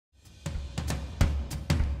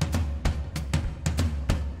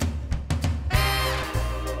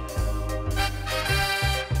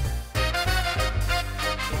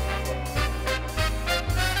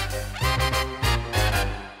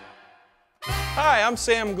Hi, I'm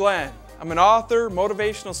Sam Glenn. I'm an author,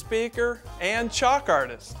 motivational speaker, and chalk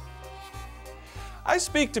artist. I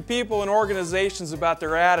speak to people and organizations about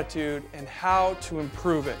their attitude and how to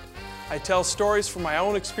improve it. I tell stories from my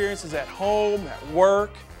own experiences at home, at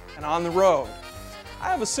work, and on the road. I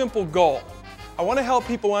have a simple goal. I want to help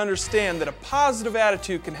people understand that a positive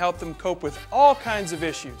attitude can help them cope with all kinds of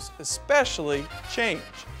issues, especially change.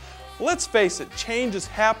 Let's face it, change is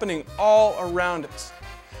happening all around us.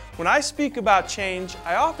 When I speak about change,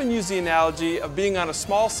 I often use the analogy of being on a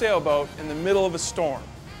small sailboat in the middle of a storm.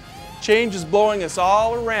 Change is blowing us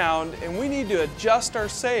all around, and we need to adjust our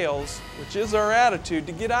sails, which is our attitude,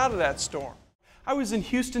 to get out of that storm. I was in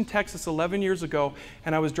Houston, Texas 11 years ago,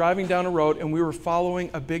 and I was driving down a road and we were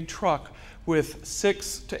following a big truck with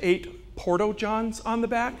 6 to 8 porta-johns on the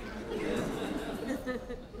back.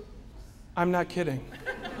 I'm not kidding.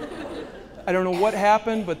 I don't know what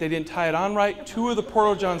happened, but they didn't tie it on right. 2 of the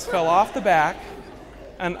porta-johns fell off the back,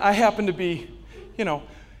 and I happened to be,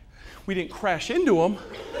 we didn't crash into them,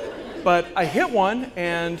 but I hit one,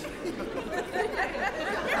 and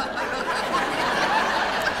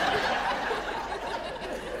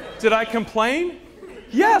did I complain?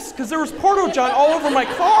 Yes, because there was porta-john all over my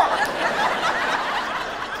car.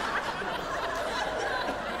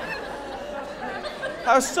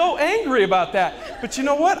 I was so angry about that. But you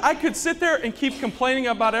know what? I could sit there and keep complaining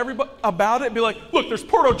about it and be like, look, there's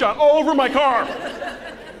porta-john all over my car.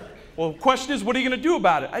 Well, the question is, what are you going to do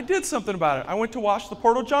about it? I did something about it. I went to wash the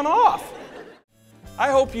porta-john off.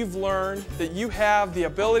 I hope you've learned that you have the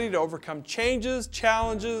ability to overcome changes,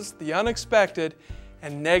 challenges, the unexpected,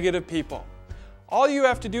 and negative people. All you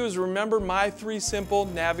have to do is remember my 3 simple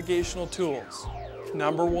navigational tools.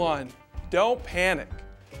 Number 1, don't panic.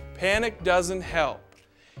 Panic doesn't help.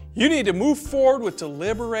 You need to move forward with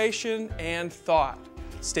deliberation and thought.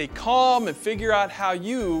 Stay calm and figure out how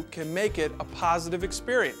you can make it a positive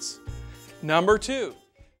experience. Number 2,